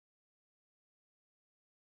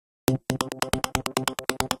You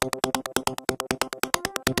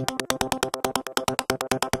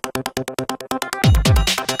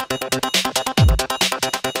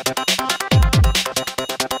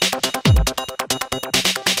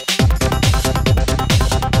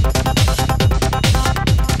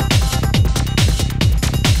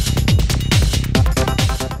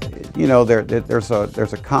know, there's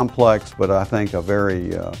a complex, but I think a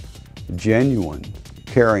very genuine,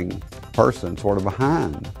 caring person sort of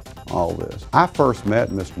behind all this. I first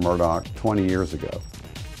met Mr. Murdock 20 years ago.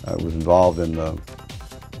 I was involved in the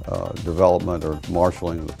development or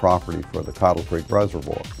marshaling of the property for the Cottle Creek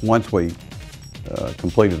Reservoir. Once we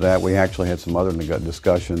completed that, we actually had some other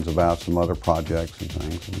discussions about some other projects and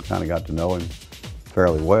things, and kind of got to know him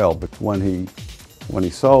fairly well. But when he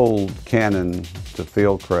sold Cannon to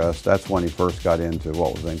Fieldcrest, that's when he first got into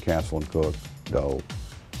what was then Castle and Cook Dole.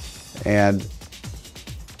 And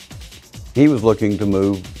he was looking to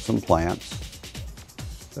move some plants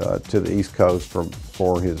to the East Coast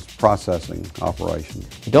for his processing operation.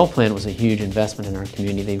 The Dole plant was a huge investment in our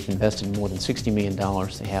community. They've invested more than $60 million.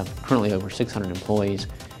 They have currently over 600 employees,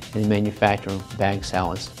 and they manufacture bag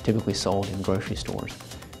salads typically sold in grocery stores.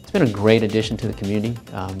 It's been a great addition to the community.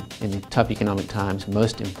 In the tough economic times,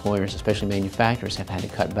 most employers, especially manufacturers, have had to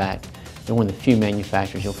cut back. They're one of the few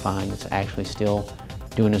manufacturers you'll find that's actually still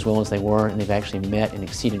doing as well as they were, and they've actually met and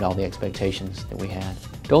exceeded all the expectations that we had.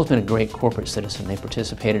 Dole's been a great corporate citizen. They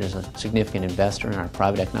participated as a significant investor in our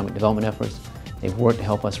private economic development efforts. They've worked to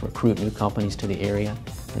help us recruit new companies to the area,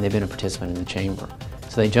 and they've been a participant in the chamber.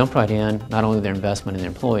 So they jumped right in, not only their investment in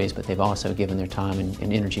their employees, but they've also given their time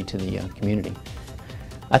and energy to the community.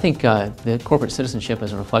 I think the corporate citizenship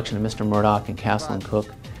is a reflection of Mr. Murdock and Castle and Cook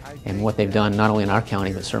and what they've done not only in our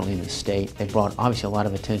county but certainly in the state. They've brought obviously a lot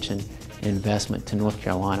of attention and investment to North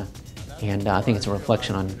Carolina, and I think it's a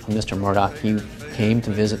reflection on Mr. Murdock. He came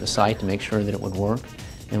to visit the site to make sure that it would work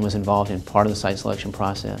and was involved in part of the site selection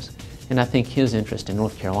process. And I think his interest in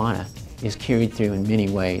North Carolina is carried through in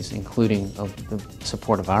many ways, including the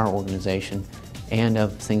support of our organization and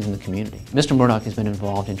of things in the community. Mr. Murdock has been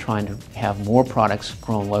involved in trying to have more products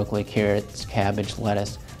grown locally, carrots, cabbage,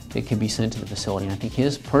 lettuce, that can be sent to the facility. And I think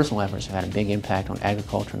his personal efforts have had a big impact on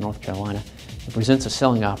agriculture in North Carolina. It presents a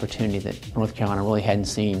selling opportunity that North Carolina really hadn't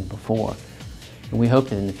seen before. And we hope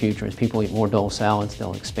that in the future, as people eat more Dole salads,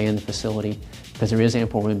 they'll expand the facility, because there is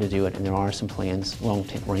ample room to do it, and there are some plans,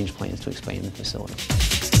 long-range plans to expand the facility.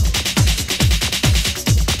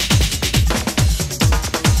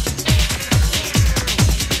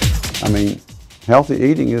 I mean, healthy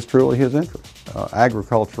eating is truly his interest.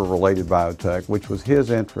 Agriculture-related biotech, which was his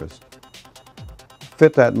interest,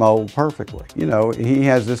 fit that mold perfectly. You know, he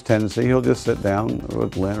has this tendency, he'll just sit down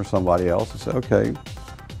with Lynn or somebody else and say, okay,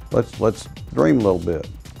 let's dream a little bit.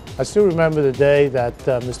 I still remember the day that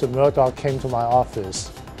Mr. Murdock came to my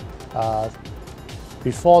office.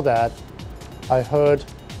 Before that, I heard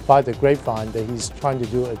by the grapevine that he's trying to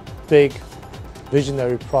do a big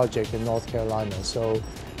visionary project in North Carolina. So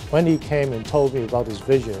when he came and told me about his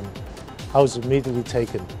vision, I was immediately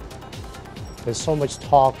taken. There's so much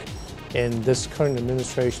talk in this current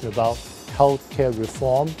administration about healthcare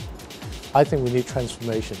reform. I think we need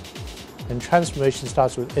transformation. And transformation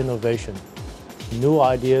starts with innovation. New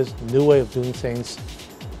ideas, new way of doing things,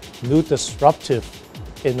 new disruptive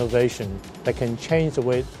innovation that can change the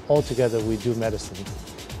way altogether we do medicine.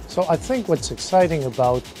 So I think what's exciting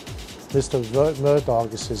about Mr.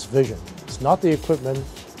 Murdock is his vision. It's not the equipment,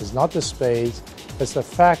 it's not the space, it's the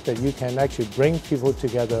fact that you can actually bring people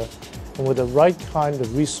together, and with the right kind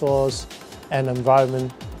of resource and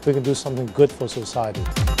environment, we can do something good for society.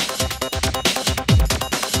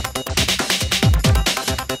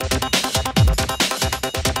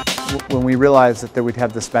 When we realized that we'd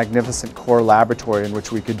have this magnificent core laboratory in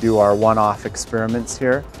which we could do our one-off experiments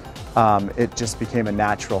here, it just became a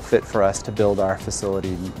natural fit for us to build our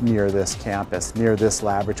facility near this campus, near this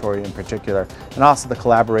laboratory in particular, and also the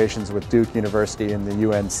collaborations with Duke University and the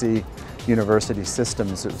UNC university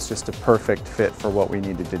systems. It was just a perfect fit for what we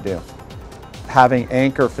needed to do. Having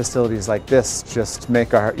anchor facilities like this just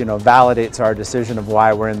validates our decision of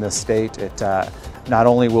why we're in this state. Not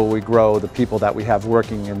only will we grow the people that we have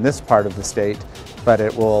working in this part of the state, but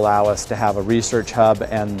it will allow us to have a research hub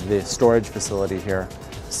and the storage facility here.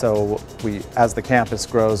 So as the campus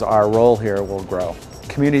grows, our role here will grow.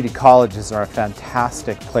 Community colleges are a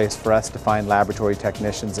fantastic place for us to find laboratory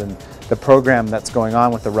technicians, and the program that's going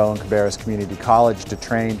on with the Rowan Cabarrus Community College to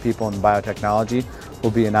train people in biotechnology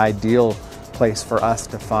will be an ideal place for us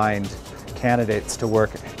to find candidates to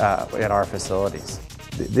work at our facilities.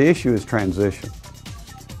 The issue is transition.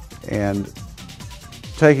 And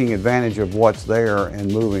taking advantage of what's there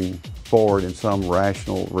and moving forward in some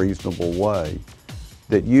rational, reasonable way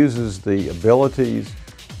that uses the abilities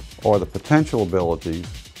or the potential abilities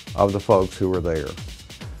of the folks who are there.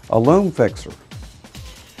 A loom fixer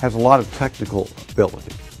has a lot of technical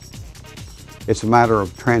ability. It's a matter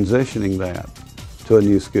of transitioning that to a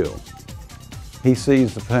new skill. He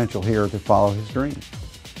sees the potential here to follow his dream.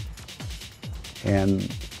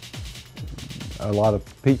 And a lot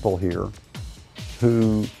of people here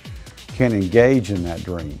who can engage in that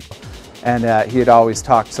dream. And he had always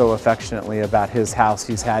talked so affectionately about his house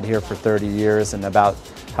he's had here for 30 years and about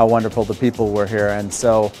how wonderful the people were here. And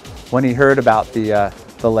so when he heard about the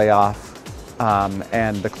layoff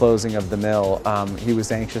and the closing of the mill, he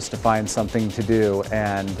was anxious to find something to do.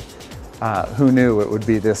 And who knew it would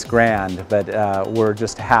be this grand, but we're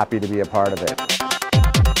just happy to be a part of it.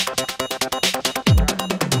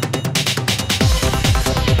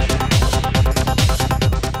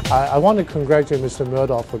 I want to congratulate Mr.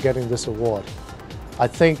 Murdock for getting this award. I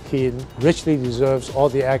think he richly deserves all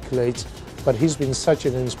the accolades, but he's been such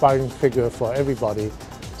an inspiring figure for everybody,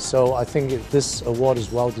 so I think this award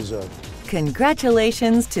is well deserved.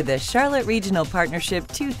 Congratulations to the Charlotte Regional Partnership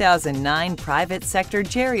 2009 Private Sector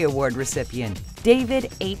Jerry Award recipient,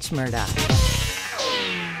 David H. Murdock.